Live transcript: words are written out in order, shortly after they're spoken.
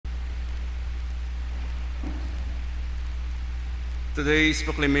Today's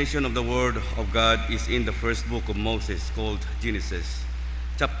proclamation of the Word of God is in the first book of Moses called Genesis,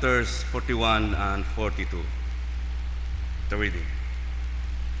 chapters 41 and 42. The reading.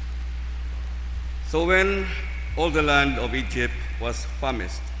 So when all the land of Egypt was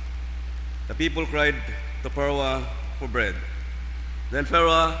famished, the people cried to Pharaoh for bread. Then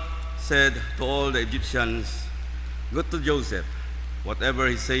Pharaoh said to all the Egyptians, "Go to Joseph, whatever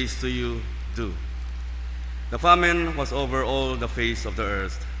he says to you, do." The famine was over all the face of the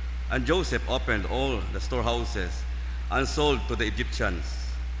earth, and Joseph opened all the storehouses and sold to the Egyptians.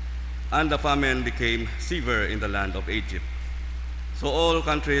 And the famine became severe in the land of Egypt. So all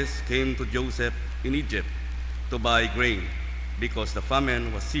countries came to Joseph in Egypt to buy grain, because the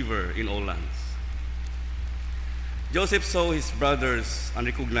famine was severe in all lands. Joseph saw his brothers and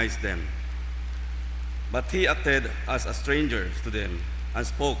recognized them, but he acted as a stranger to them and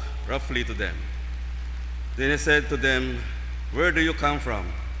spoke roughly to them. Then he said to them, "Where do you come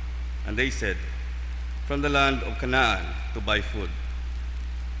from?" And they said, "From the land of Canaan to buy food."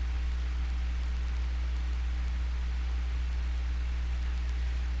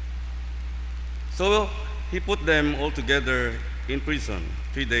 So he put them all together in prison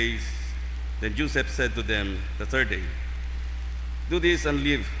 3 days. Then Joseph said to them the third day, "Do this and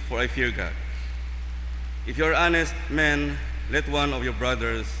live, for I fear God. If you are honest men, let one of your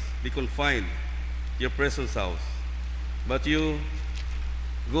brothers be confined to your presence house. But you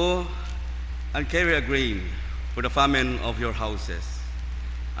go and carry a grain for the famine of your houses,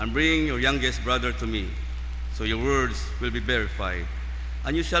 and bring your youngest brother to me, so your words will be verified,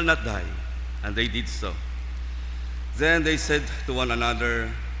 and you shall not die." And they did so. Then they said to one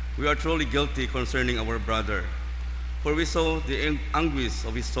another, "We are truly guilty concerning our brother, for we saw the anguish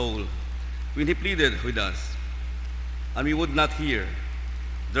of his soul when he pleaded with us, and we would not hear.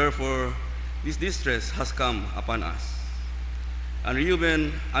 Therefore, this distress has come upon us." And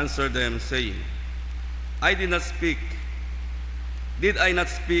Reuben answered them, saying, Did I not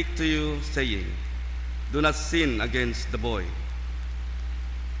speak to you, saying, "Do not sin against the boy"?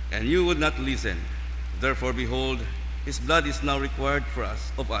 And you would not listen. Therefore, behold, his blood is now required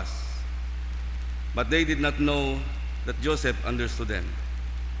of us. But they did not know that Joseph understood them,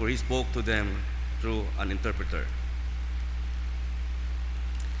 for he spoke to them through an interpreter.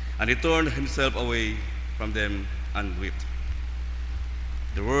 And he turned himself away from them and wept.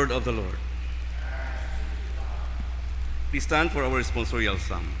 The word of the Lord. Please stand for our responsorial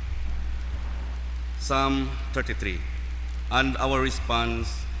psalm. Psalm 33. And our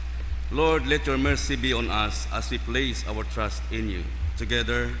response: Lord, let your mercy be on us as we place our trust in you.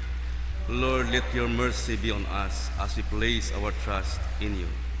 Together, Lord, let your mercy be on us as we place our trust in you.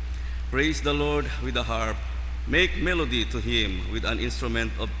 Praise the Lord with the harp. Make melody to him with an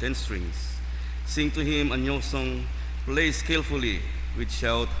instrument of 10 strings. Sing to him a new song. Play skillfully with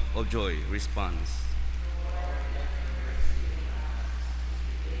shout of joy. Response.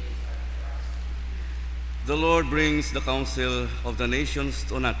 The Lord brings the counsel of the nations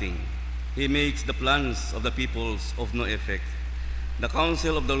to nothing. He makes the plans of the peoples of no effect. The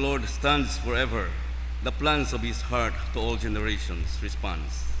counsel of the Lord stands forever, the plans of his heart to all generations.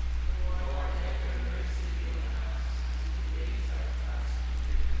 Response.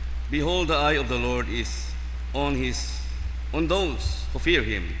 Behold, the eye of the Lord is on those who fear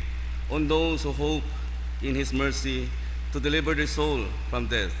him, on those who hope in his mercy, to deliver their soul from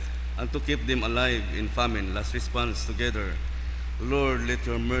death and to keep them alive in famine. Last response together. Lord, let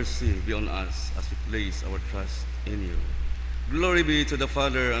your mercy be on us as we place our trust in you. Glory be to the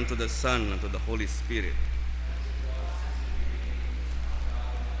Father, and to the Son, and to the Holy Spirit.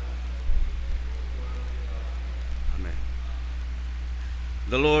 Amen.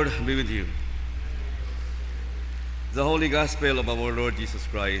 The Lord be with you. The Holy Gospel of our Lord Jesus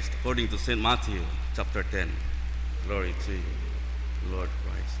Christ, according to St. Matthew, chapter 10. Glory to you, Lord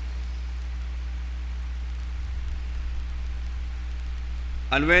Christ.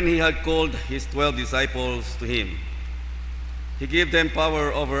 And when he had called his 12 disciples to him, he gave them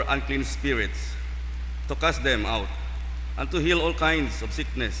power over unclean spirits, to cast them out, and to heal all kinds of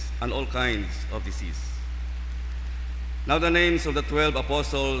sickness and all kinds of disease. Now the names of the 12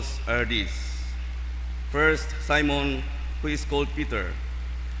 apostles are these. First, Simon, who is called Peter,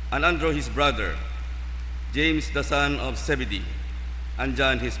 and Andrew his brother, James the son of Zebedee, and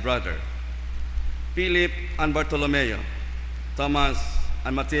John his brother, Philip and Bartholomew, Thomas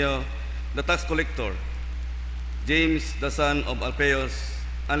and Matthew the tax collector, James the son of Alphaeus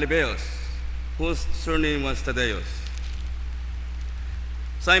and Lebbaeus, whose surname was Thaddeus,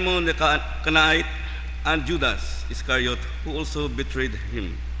 Simon the Canaanite, and Judas Iscariot, who also betrayed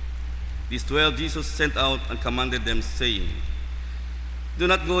him. These 12 Jesus sent out and commanded them, saying, Do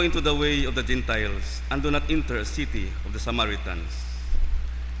not go into the way of the Gentiles, and do not enter a city of the Samaritans,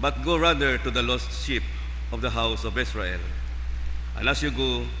 but go rather to the lost sheep of the house of Israel. And as you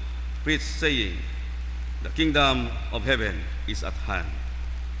go, preach, saying, the kingdom of heaven is at hand.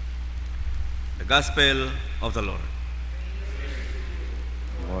 The Gospel of the Lord.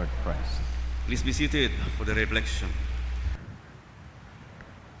 Lord Christ. Please be seated for the reflection.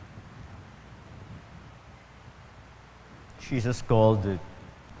 Jesus called the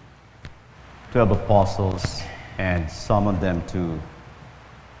 12 apostles and summoned them to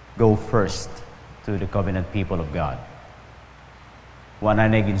go first to the covenant people of God. Wala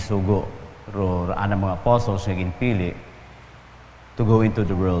na ginsugo ro raan ang mga apostles na ginpili to go into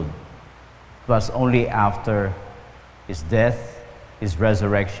the world. It was only after his death, his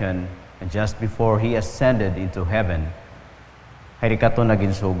resurrection, and just before he ascended into heaven, hay kato na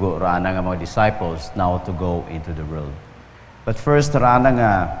ginsugo raan ang mga disciples now to go into the world. But first, raan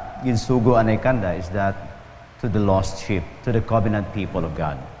nga ginsugo anay kanda is that to the lost sheep, to the covenant people of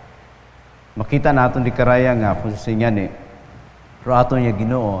God. Makita natin di karaya nga posisyon ni rato niya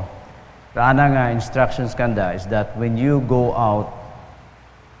Ginoo. Raan nga instructions kanda is that when you go out,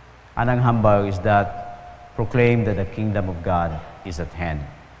 anang hambag is that proclaim that the kingdom of God is at hand.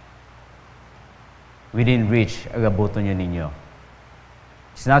 Within reach, agabuto niyo ninyo.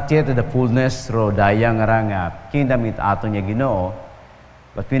 It's not yet the fullness ro dayang nga kingdom it ato niya Ginoo,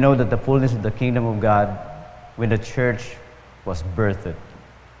 but we know that the fullness of the kingdom of God when the church was birthed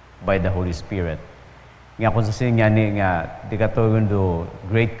by the Holy Spirit. Nga kung sa sinya ni nga di katugon do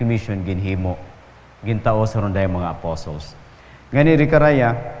Great Commission ginhimo gintao sa ronday mga apostles. Ngani ri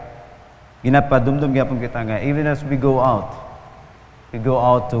karaya ginapadumdum gyapon kita nga even as we go out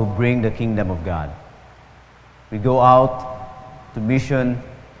to bring the kingdom of God. We go out to mission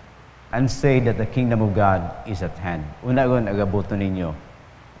and say that the kingdom of God is at hand. Una-gon agabuto ninyo.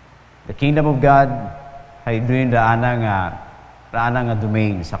 The kingdom of God ay doon raana nga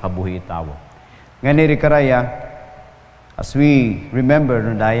domain sa kabuhi tawo. Ngani ri karaya as we remember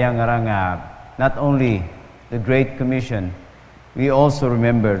no daya nga not only the Great Commission, we also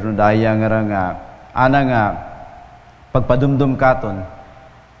remember no daya nga ana nga pagpadumdum katon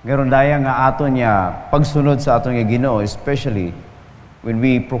ngaron daya nga aton niya pagsunod sa aton nga Ginoo, especially when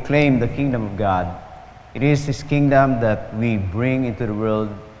we proclaim the kingdom of God. It is His kingdom that we bring into the world.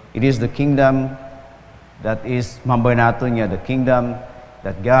 It is the kingdom that is mambay naton niya, the kingdom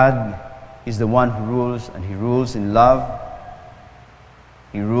that God is the one who rules, and He rules in love.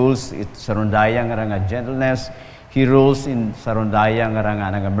 He rules it sa rondaya nga gentleness. He rules in sa rondaya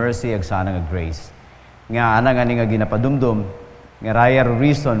nga mercy ag sana nga grace. Nga ana nga ginapadumdum nga raya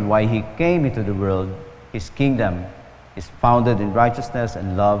reason why He came into the world. His kingdom is founded in righteousness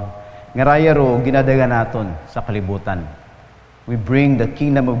and love. Nga raya ro ginadaga naton sa kalibutan. We bring the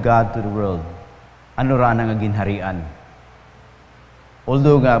kingdom of God to the world. Ano ra nga ginharian.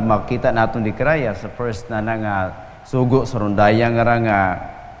 Although nga makita naton di karaya sa first na nga sugo sa rondaya nga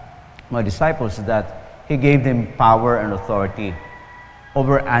mga disciples that He gave them power and authority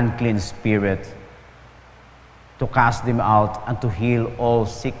over unclean spirit to cast them out and to heal all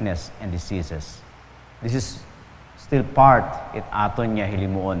sickness and diseases. This is still part it aton niya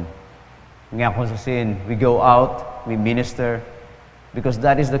hilimuon. Nga kung sa sin, we go out, we minister, because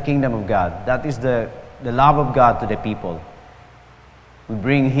that is the kingdom of God. That is the love of God to the people. We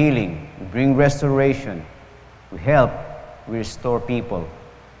bring healing, we bring restoration, we help, we restore people.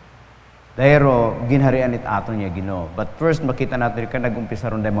 Dahero, ginharian it aton niya Ginoo. But first, makita natin ka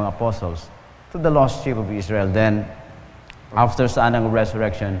nag-umpisa ron ng mga apostles to the lost sheep of Israel. Then, after sa anang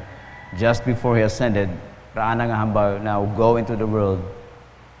resurrection, just before He ascended, raan nga hambal, now go into the world,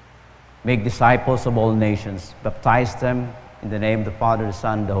 make disciples of all nations, baptize them in the name of the Father, the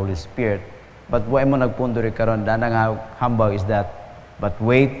Son, the Holy Spirit. But what mo nagpundo rin karon, dana nga hambal is that, but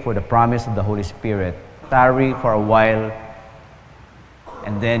wait for the promise of the Holy Spirit. Tarry for a while,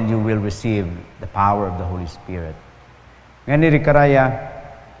 and then you will receive the power of the Holy Spirit. Ngani ri karaya,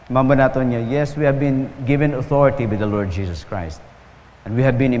 mamanaton niya, yes, we have been given authority by the Lord Jesus Christ. And we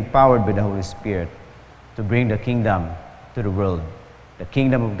have been empowered by the Holy Spirit to bring the kingdom to the world. The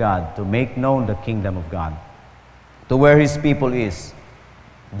kingdom of God, to make known the kingdom of God. To where His people is,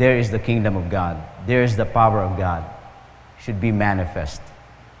 there is the kingdom of God. There is the power of God. Should be manifest.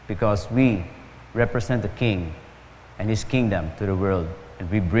 Because we represent the King and His kingdom to the world. And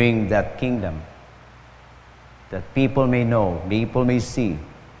we bring that kingdom that people may know, people may see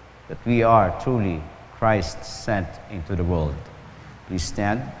that we are truly Christ sent into the world. Please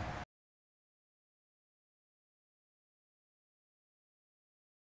stand.